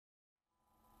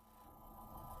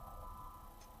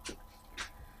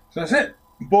So that's it.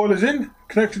 Boiler's in,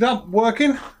 connected up,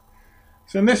 working.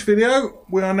 So in this video,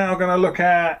 we are now going to look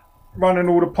at running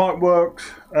all the pipe work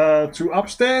to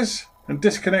upstairs and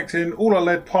disconnecting all our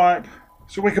lead pipe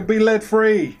so we can be lead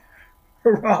free.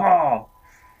 Hurrah!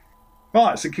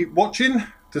 Right, so keep watching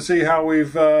to see how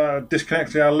we've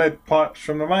disconnected our lead pipes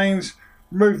from the mains,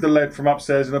 removed the lead from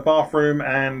upstairs in the bathroom,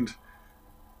 and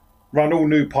run all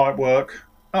new pipe work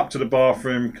up to the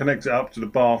bathroom, connect it up to the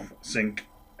bath, sink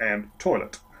and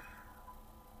toilet.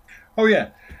 Oh yeah,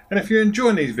 and if you're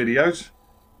enjoying these videos,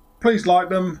 please like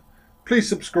them, please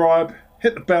subscribe,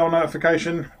 hit the bell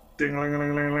notification,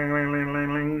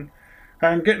 ding-ling-ling-ling-ling-ling-ling,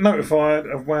 and get notified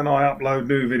of when I upload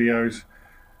new videos.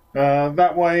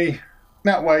 That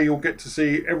way you'll get to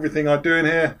see everything I do in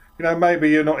here. You know, maybe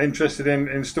you're not interested in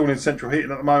installing central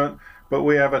heating at the moment, but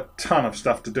we have a ton of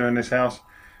stuff to do in this house.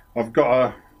 I've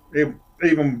got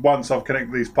even once I've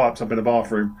connected these pipes up in the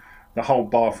bathroom, the whole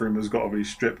bathroom has got to be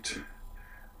stripped.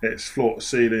 It's floor to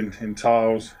ceiling in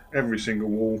tiles, every single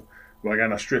wall. We're going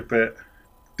to strip it,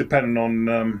 depending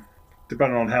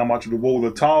on how much of the wall the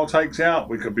tile takes out.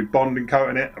 We could be bonding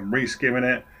coating it and re-skimming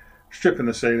it, stripping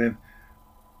the ceiling.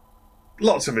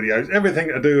 Lots of videos, everything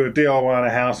to do with DIY in a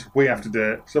house, we have to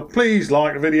do it. So please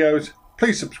like the videos,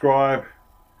 please subscribe,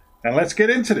 and let's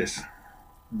get into this.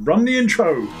 Run the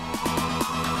intro.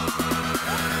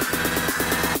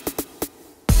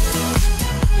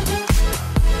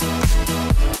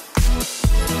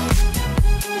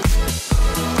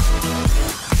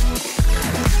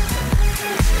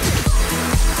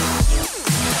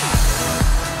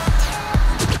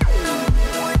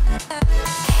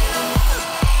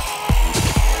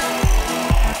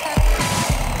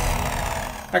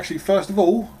 Actually, first of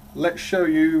all, let's show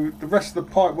you the rest of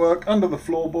the pipe work under the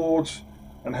floorboards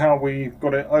and how we've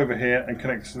got it over here and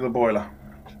connected to the boiler.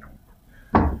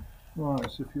 Right,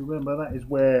 so if you remember, that is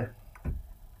where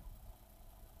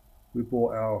we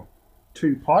bought our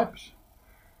two pipes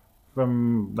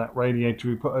from that radiator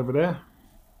we put over there.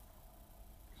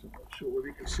 So I'm not sure whether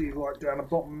you can see right down the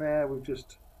bottom there, we've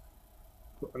just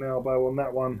put an elbow on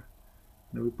that one.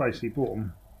 And we basically brought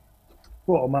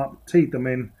them up, teed them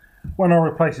in. When I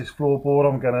replace this floorboard,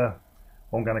 I'm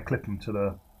gonna clip them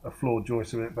to a floor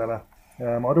joist a bit better.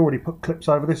 I'd already put clips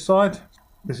over this side.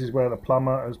 This is where the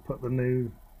plumber has put the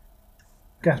new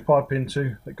gas pipe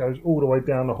into, that goes all the way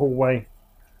down the hallway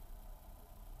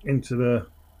into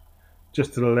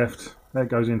just to the left. That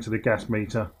goes into the gas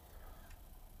meter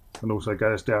and also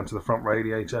goes down to the front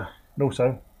radiator. And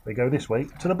also they go this way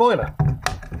to the boiler.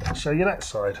 I'll show you that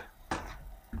side.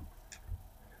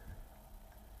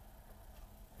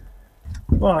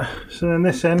 Right, so then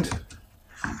this end,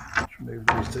 let's remove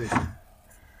these two.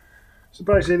 So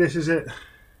basically this is it.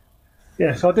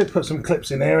 Yeah, so I did put some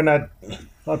clips in here, and I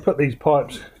put these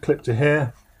pipes clipped to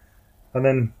here, and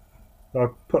then I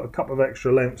put a couple of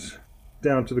extra lengths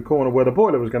down to the corner where the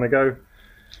boiler was going to go,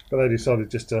 but they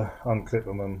decided just to unclip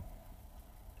them and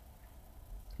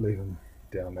leave them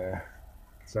down there.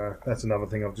 So that's another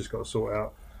thing I've just got to sort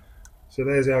out. So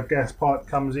there's our gas pipe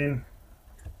comes in.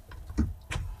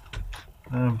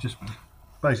 Just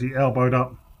basically elbowed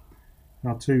up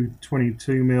our two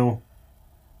 22mm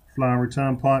flow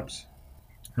return pipes,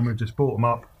 and we've just brought them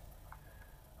up,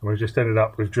 and we've just ended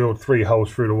up, we've drilled 3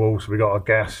 holes through the wall, so we got our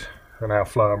gas and our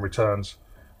flow and returns.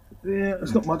 Yeah,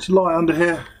 there's not much light under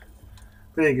here,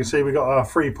 but you can see we've got our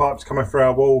 3 pipes coming through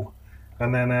our wall,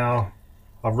 and then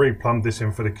I've re-plumbed this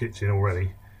in for the kitchen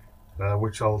already,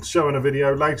 which I'll show in a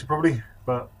video later probably,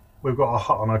 but we've got a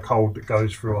hot and a cold that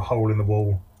goes through a hole in the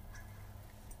wall.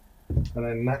 And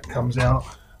then that comes out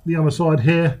the other side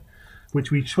here, which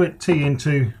we tee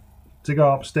into to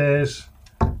go upstairs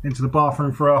into the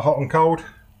bathroom for our hot and cold.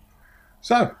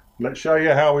 So let's show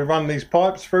you how we run these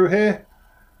pipes through here,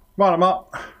 run them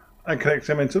up and connect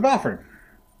them into the bathroom,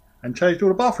 and changed all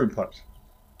the bathroom pipes.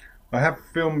 I have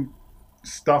filmed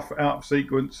stuff out of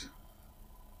sequence,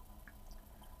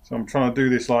 so I'm trying to do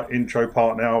this like intro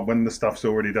part now when the stuff's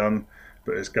already done,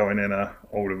 but it's going in a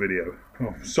older video.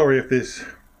 Oh, sorry if this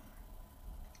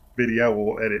video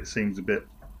or edit seems a bit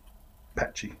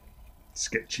patchy,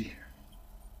 sketchy,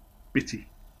 bitty.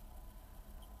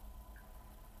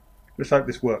 Let's hope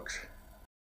this works.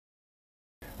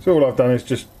 So all I've done is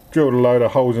just drilled a load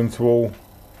of holes into all,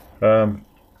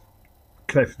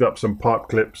 connected up some pipe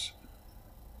clips,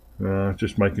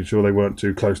 just making sure they weren't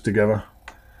too close together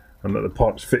and that the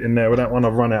pipes fit in there with that one.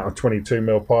 I've run out of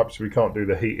 22mm pipes, so we can't do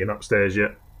the heating upstairs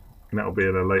yet, and that'll be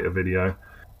in a later video.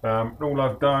 All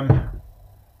I've done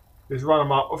is run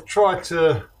them up. I've tried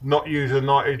to not use a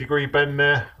 90-degree bend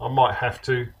there. I might have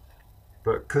to,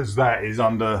 but because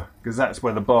that's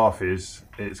where the bath is,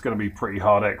 it's going to be pretty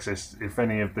hard access if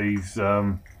any of these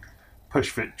push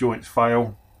fit joints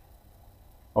fail.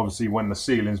 Obviously when the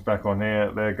ceiling's back on here,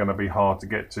 they're going to be hard to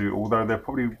get to, although I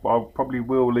probably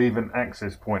will leave an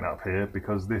access point up here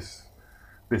because this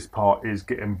part is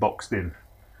getting boxed in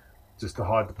just to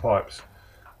hide the pipes.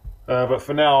 But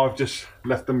for now I've just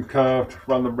left them curved,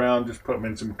 run them round, just put them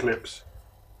in some clips,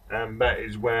 and that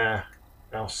is where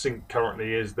our sink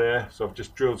currently is there. So I've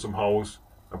just drilled some holes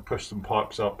and pushed some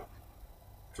pipes up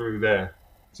through there.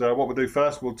 So what we'll do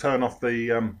first, we'll turn off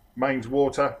the mains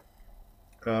water.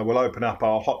 We'll open up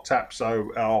our hot tap,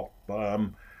 so our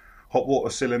hot water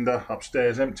cylinder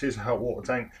upstairs empties, hot water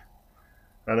tank,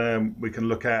 and then we can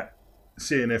look at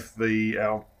seeing if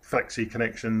our flexi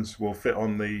connections will fit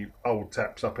on the old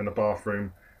taps up in the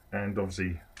bathroom, and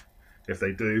obviously if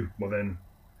they do, we'll then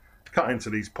cut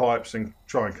into these pipes and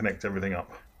try and connect everything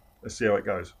up. Let's see how it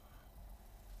goes.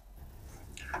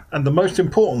 And the most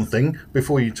important thing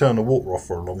before you turn the water off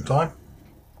for a long time,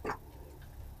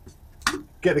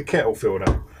 get the kettle filled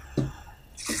up.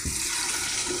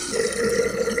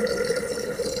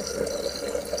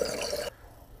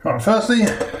 Right, firstly,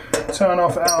 turn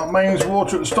off our mains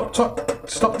water at the stop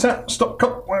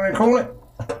cup, whatever you call it.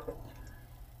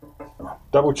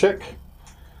 Double check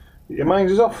that your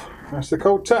mains is off. That's the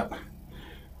cold tap.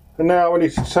 And now we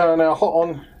need to turn our hot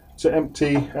on to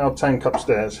empty our tank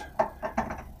upstairs.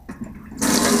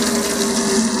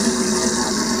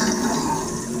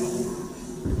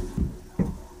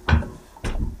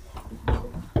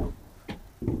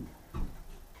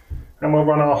 And we'll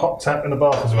run our hot tap in the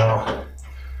bath as well.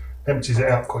 Empties it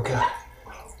out quicker.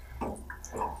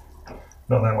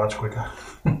 Not that much quicker.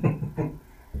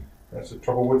 That's the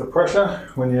trouble with the pressure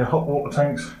when your hot water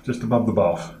tank's just above the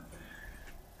bath.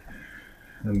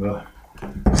 And the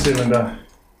cylinder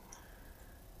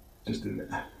just in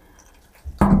there.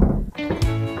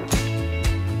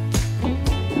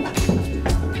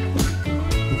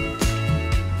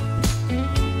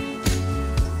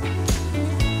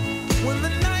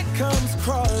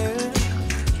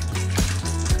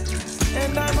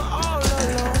 And I'm all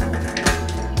alone.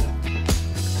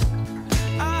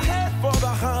 I head for the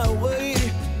highway,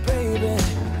 baby,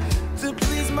 to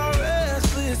please my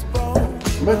restless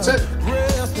bones. That's it.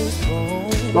 Restless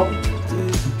bones. Stop.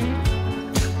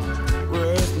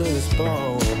 Restless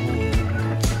bones.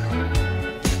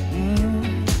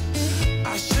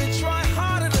 I should try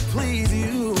harder to please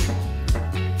you.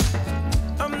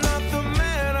 I'm not the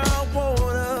man I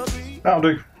wanna be. That'll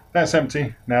do. That's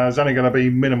empty. Now there's only going to be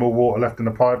minimal water left in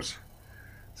the pipes.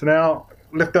 So now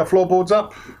lift our floorboards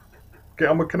up, get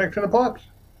on with connecting the pipes.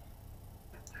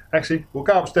 Actually, we'll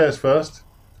go upstairs first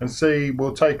and see.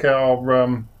 We'll take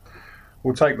the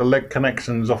leg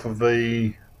connections off of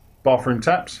the bathroom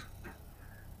taps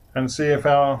and see if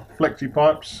our flexi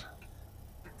pipes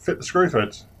fit the screw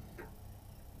threads.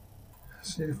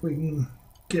 See if we can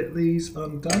get these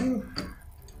undone.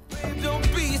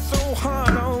 Don't be so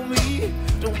hard on me.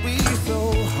 Don't be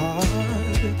so hard.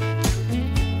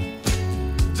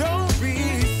 Don't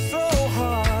be so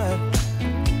hard.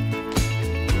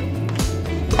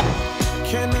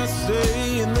 Can I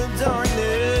stay in the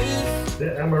darkness?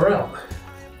 Yeah, and we're out.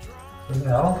 So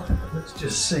now, let's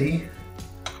just see.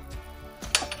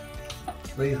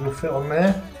 These will fit on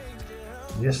there.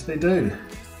 Yes, they do.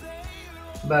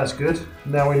 That's good.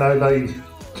 Now we know they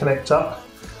connect up.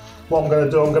 What I'm going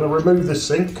to do, I'm going to remove this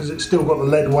sink because it's still got the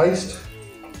lead waste.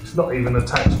 It's not even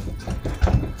attached.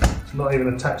 It's not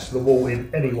even attached to the wall in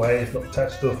any way. It's not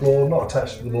attached to the floor, not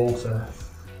attached to the wall. So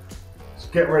let's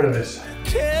get rid of this.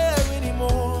 Care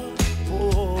anymore.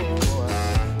 Oh,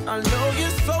 I know you're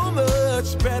so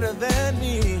much better than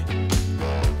me,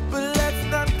 but let's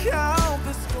not count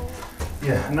the score.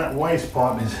 Yeah, and that waste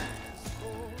pipe is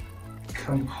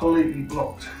completely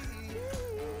blocked.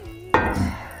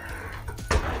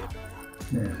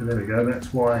 Yeah, so there we go,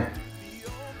 that's why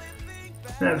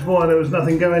there was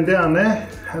nothing going down there,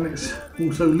 and it's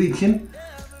also leaking.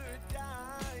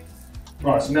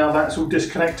 Right, so now that's all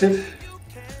disconnected.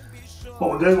 What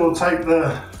we'll do, we'll take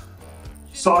the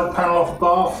side panel off the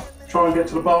bath, try and get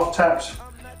to the bath taps,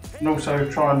 and also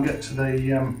try and get to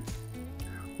the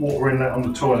water inlet on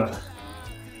the toilet.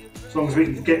 As long as we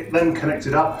can get them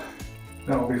connected up,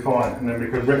 that'll be fine, and then we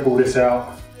can rip all this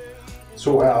out,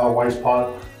 sort out our waste pipe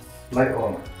later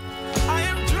on. I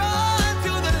am drawn to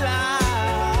the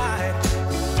light.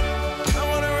 I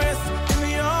want to rest in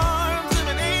the arms of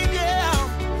an angel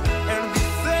and be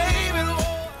safe and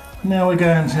warm. Now we're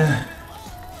going to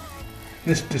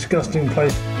this disgusting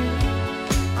place.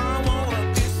 I want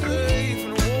to be safe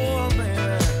and warm,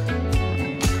 man.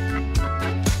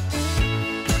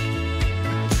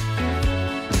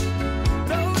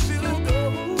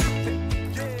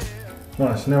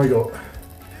 Right, so now we got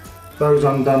those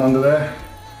undone under there.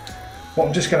 What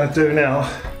I'm just going to do now,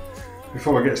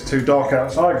 before it gets too dark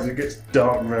outside, because it gets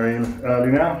dark very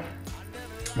early now,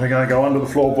 we're going to go under the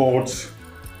floorboards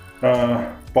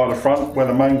by the front where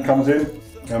the main comes in,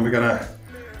 and we're going to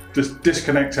just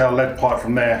disconnect our lead pipe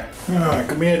from there. Alright,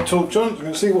 come here, torch on, so we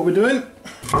can see what we're doing.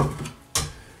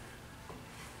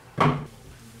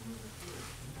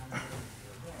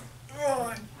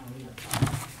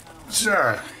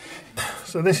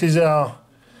 So this is our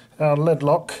lead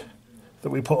lock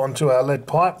that we put onto our lead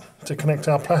pipe to connect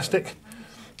our plastic,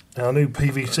 our new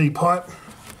PVC pipe,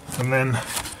 and then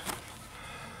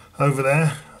over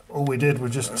there all we did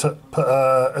was just put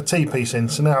a T-piece in.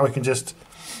 So now we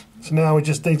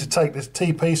just need to take this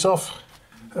T-piece off,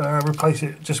 replace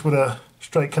it just with a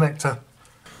straight connector.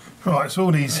 Right, so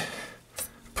all these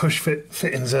push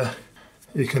fittings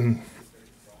you can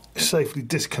safely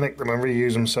disconnect them and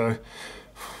reuse them. So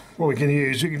what we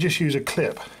can just use a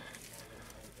clip,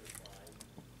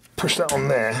 push that on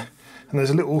there, and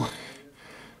there's a little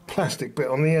plastic bit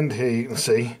on the end here. You can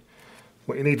see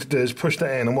what you need to do is push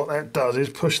that in, and what that does is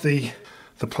push the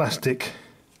plastic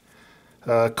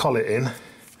collet in,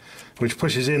 which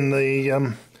pushes in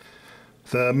the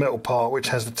metal part which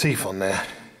has the teeth on there.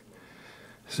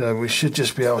 So we should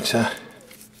just be able to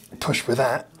push with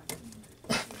that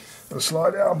and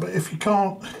slide out. But if you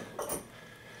can't,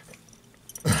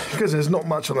 because there's not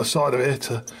much on the side of it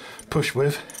to push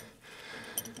with,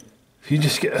 if you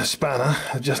just get a spanner,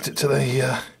 adjust it to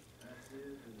the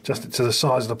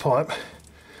size of the pipe,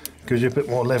 gives you a bit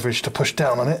more leverage to push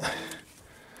down on it.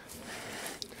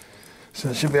 So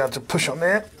it should be able to push on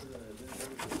there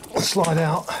and slide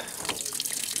out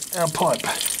our pipe.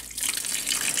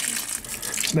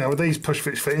 So now with these push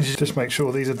fit fittings, you just make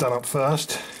sure these are done up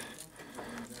first.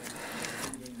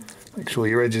 Make sure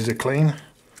your edges are clean,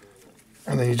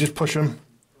 and then you just push them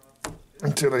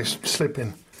until they slip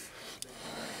in.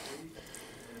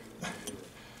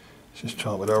 Just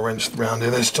try with our wrench around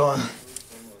here this time.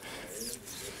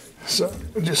 So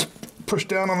we just push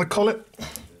down on the collet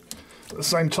at the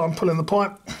same time pulling the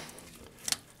pipe,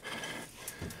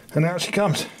 and out she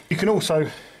comes. You can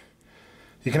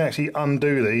actually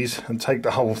undo these and take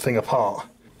the whole thing apart.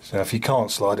 So if you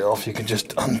can't slide it off, you can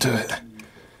just undo it.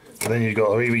 And then you've got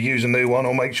to either use a new one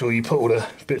or make sure you put all the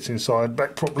bits inside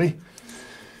back properly.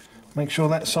 Make sure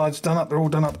that side's done up, they're all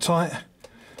done up tight.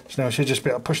 So now I should just be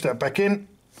able to push that back in.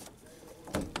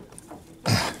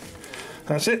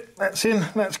 That's it, that's in,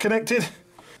 that's connected.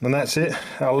 And that's it,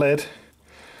 our lead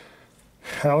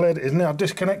is now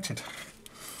disconnected.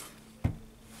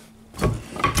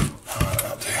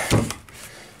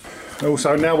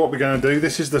 Also, now what we're going to do,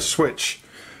 this is the switch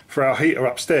for our heater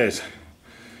upstairs.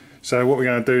 So what we're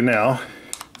going to do now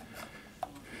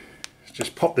is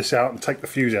just pop this out and take the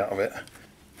fuse out of it.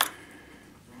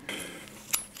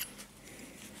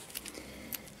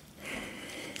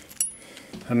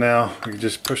 And now we can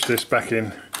just push this back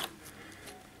into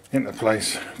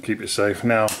place, keep it safe.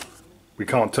 Now we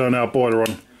can't turn our boiler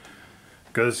on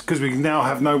because we now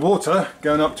have no water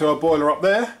going up to our boiler up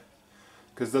there,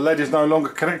 because the lead is no longer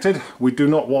connected. We do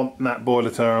not want that boiler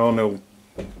turned on, it'll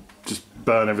just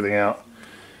burn everything out.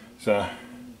 So,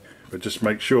 but just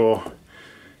make sure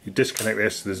you disconnect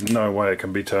this, there's no way it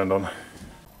can be turned on.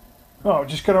 Right, we're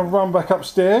just going to run back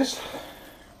upstairs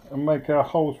and make our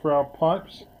holes for our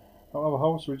pipes, our other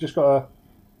holes. So we've just got a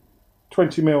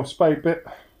 20mm spade bit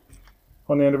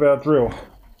on the end of our drill.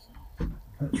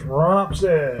 Let's run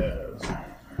upstairs.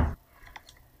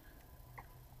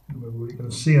 You can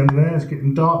see under there, it's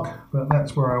getting dark, but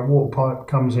that's where our water pipe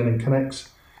comes in and connects.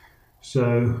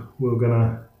 So we're going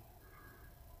to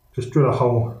just drill a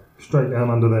hole straight down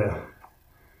under there.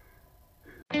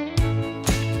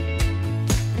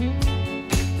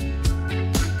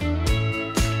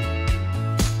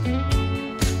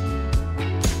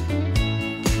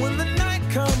 When the night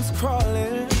comes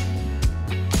crawling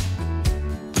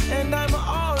and I'm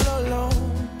all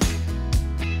alone,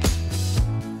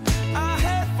 I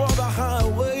head for the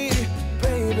highway,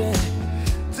 baby,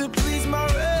 to please my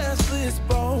restless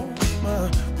bones,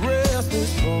 my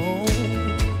restless bones.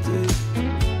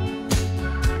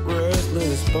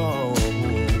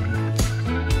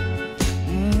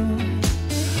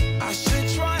 I should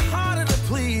try harder to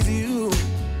please you.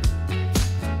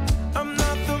 I'm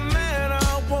not the man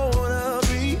I wanna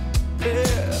be.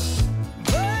 Yeah.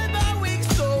 But my weak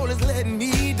soul is letting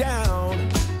me down.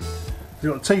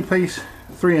 We've got a T-piece,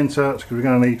 3 inserts, because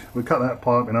we'll cut that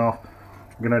pipe in half.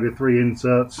 We're going to do 3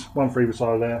 inserts, one for either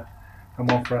side there, and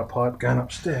one for our pipe going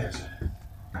upstairs.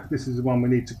 This is the one we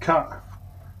need to cut.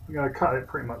 We're going to cut it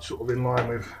pretty much sort of in line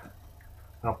with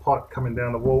our pipe coming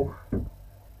down the wall.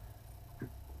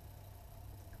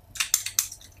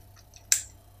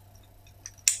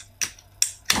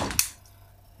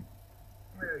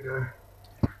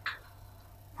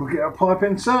 We'll get our pipe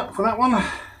insert for that one.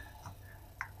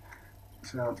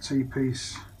 So our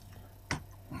T-piece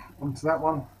onto that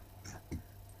one.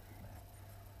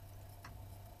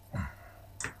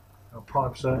 Our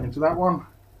pipe insert into that one.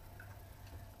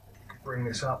 Bring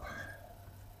this up.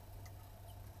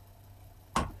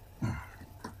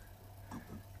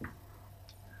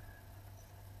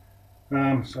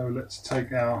 So let's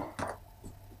take our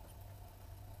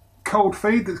cold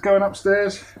feed that's going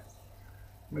upstairs,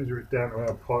 measure it down to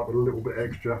our pipe with a little bit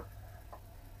extra.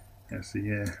 Let's see,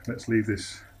 yeah, let's leave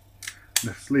this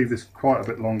quite a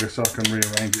bit longer so I can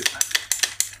rearrange it.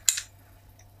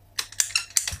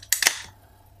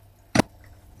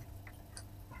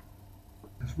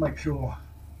 Just make sure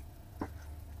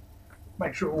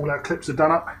all our clips are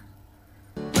done up.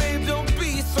 Babe, don't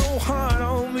be so hard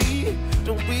on me.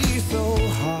 Don't be so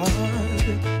hard.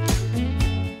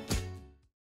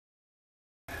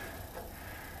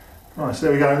 Right, so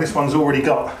there we go. This one's already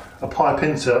got a pipe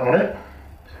insert on it,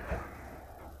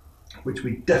 which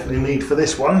we definitely need for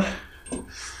this one,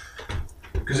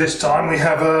 because this time we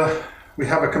have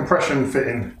a compression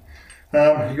fitting.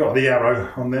 You've got the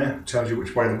arrow on there, it tells you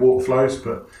which way the water flows,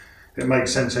 but it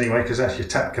makes sense anyway because that's your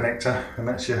tap connector and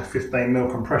that's your 15mm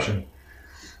compression.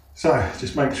 So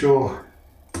just make sure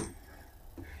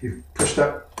you push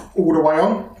that all the way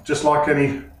on, just like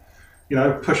any,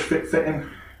 push fit fitting.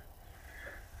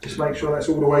 Just make sure that's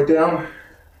all the way down,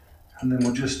 and then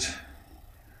we'll just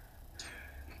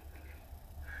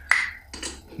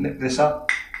nip this up,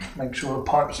 make sure the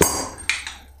pipe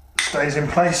stays in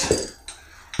place.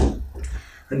 And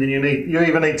then you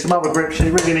even need some other grips.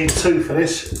 You really need two for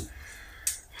this.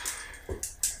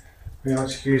 We like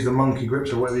to use the monkey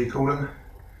grips or whatever you call them.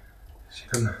 So you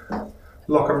can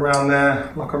lock them around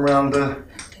there, lock them around the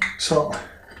top.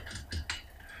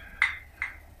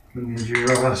 And use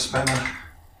your other spanner.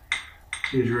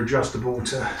 Use your adjustable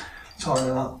to tighten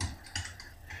it up.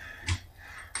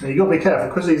 Now you've got to be careful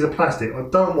because these are plastic. I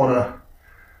don't want to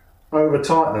over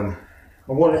tighten them.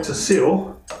 I want it to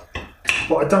seal,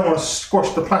 but I don't want to squash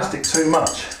the plastic too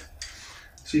much.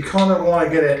 So you kind of want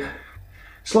to get it.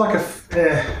 It's like a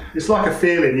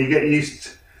feeling. You get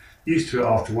used to it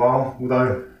after a while.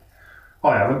 Although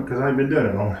I haven't, because I haven't been doing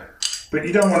it long. But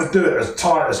you don't want to do it as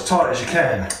tight as you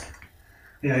can.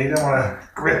 You don't want to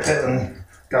grip it and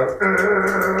go.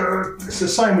 It's the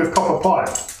same with copper pipe.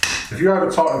 If you over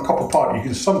tighten copper pipe, you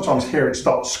can sometimes hear it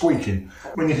start squeaking.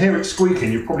 When you hear it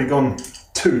squeaking, you've probably gone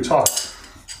too tight.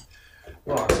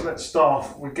 Right, so let's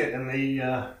start with getting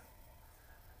the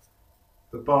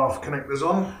bath connectors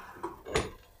on.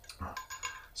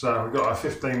 So we've got our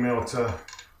 15mm to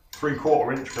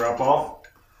 3/4 inch for our bath,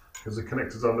 because the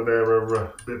connectors under there are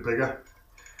a bit bigger.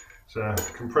 So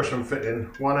compression fitting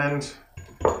one end.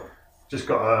 Just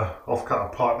got a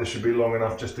off-cut pipe. This should be long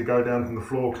enough just to go down from the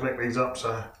floor, connect these up.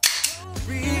 So.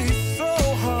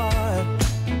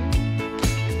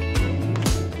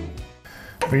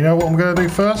 But you know what I'm going to do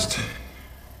first?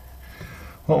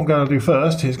 What I'm going to do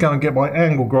first is go and get my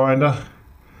angle grinder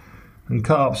and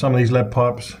cut up some of these lead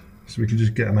pipes so we can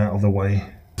just get them out of the way.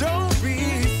 Don't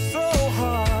be so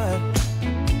hard.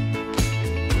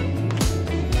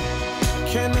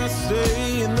 Can I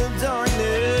stay in the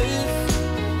darkness?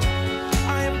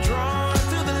 I am drawn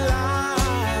to the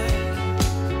light.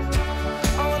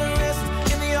 I want to rest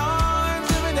in the arms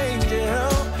of an angel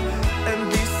and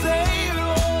be safe and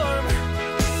warm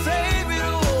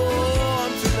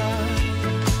tonight.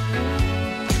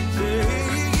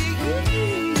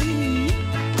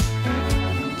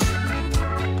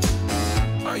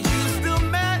 Are you still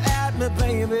mad at me,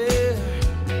 baby?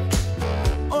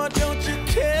 Or don't you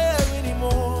care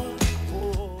anymore?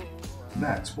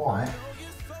 That's why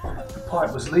the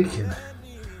pipe was leaking.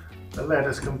 The lead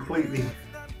is completely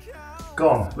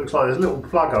gone. Looks like there's a little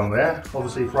plug on there,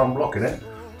 obviously for unblocking it,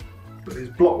 but it's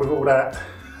blocked with all that,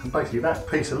 and basically that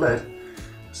piece of lead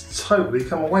has totally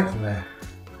come away from there.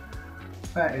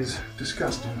 That is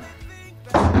disgusting.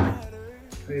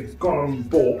 We've gone and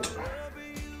bought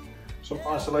some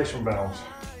isolation valves.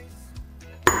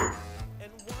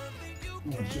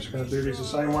 I'm just going to do these the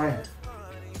same way.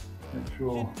 Make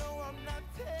sure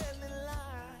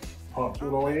pipe's all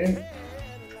the way in.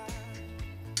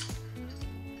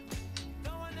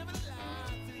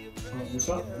 Tighten this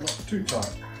up, not too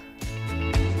tight.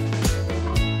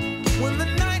 When the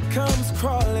night comes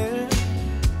crawling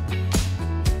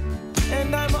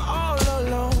and I'm all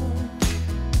alone,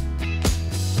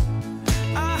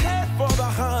 I head for the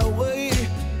highway,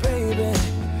 baby,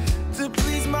 to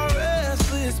please my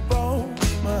restless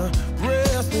bones, my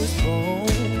restless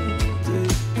bones.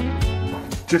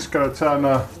 Just going to turn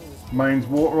the mains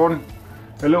water on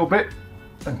a little bit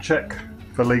and check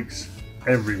for leaks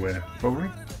everywhere, probably.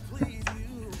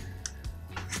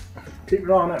 Keep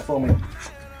your eye on that for me.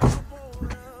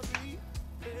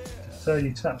 So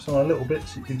you tap on a little bit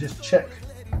so you can just check.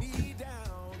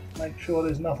 Make sure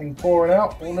there's nothing pouring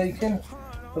out or leaking.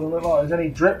 Doesn't look like there's any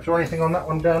drips or anything on that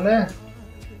one down there.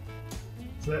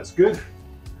 So that's good.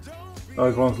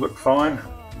 Those ones look fine.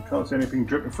 You can't see anything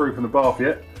dripping through from the bath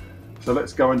yet. So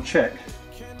let's go and check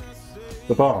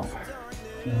the bath.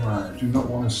 Right, do not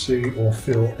want to see or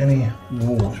feel any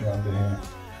water under here.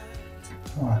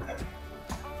 Right.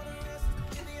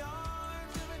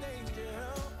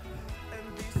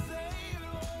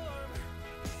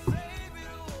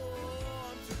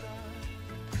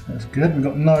 That's good. We've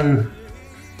got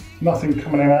nothing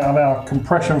coming out of our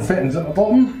compression fittings at the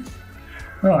bottom.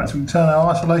 Right, so we can turn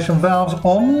our isolation valves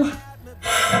on.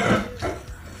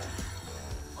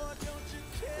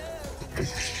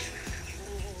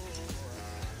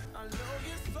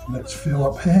 Let's fill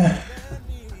up here.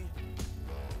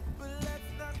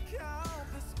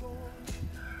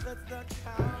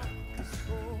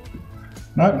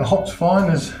 No, the hot's fine.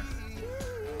 There's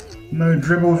no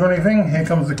dribbles or anything. Here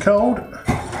comes the cold.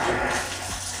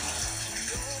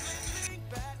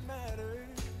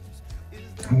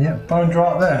 Yeah, bone dry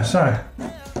up there. So,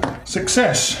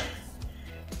 success.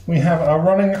 We have a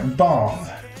running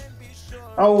bath.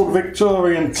 Old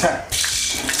Victorian taps.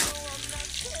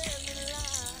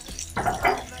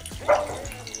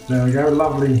 There we go,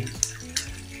 lovely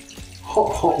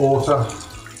hot water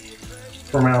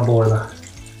from our boiler.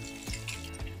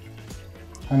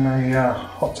 And the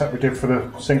hot tap we did for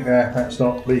the sink there, that's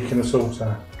not leaking at all,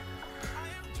 so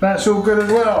that's all good as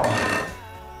well.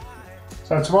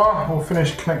 So tomorrow we'll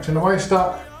finish connecting the waste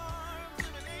up,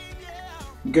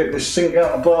 get this sink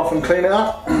out of the bath and clean it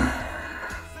up.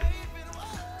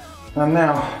 And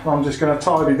now I'm just going to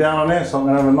tidy down on here, so I'm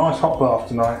going to have a nice hot bath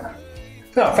tonight.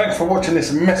 Now, thanks for watching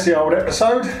this messy old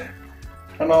episode,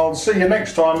 and I'll see you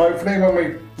next time hopefully when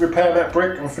we repair that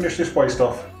brick and finish this waste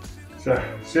off. So,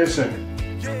 see you soon.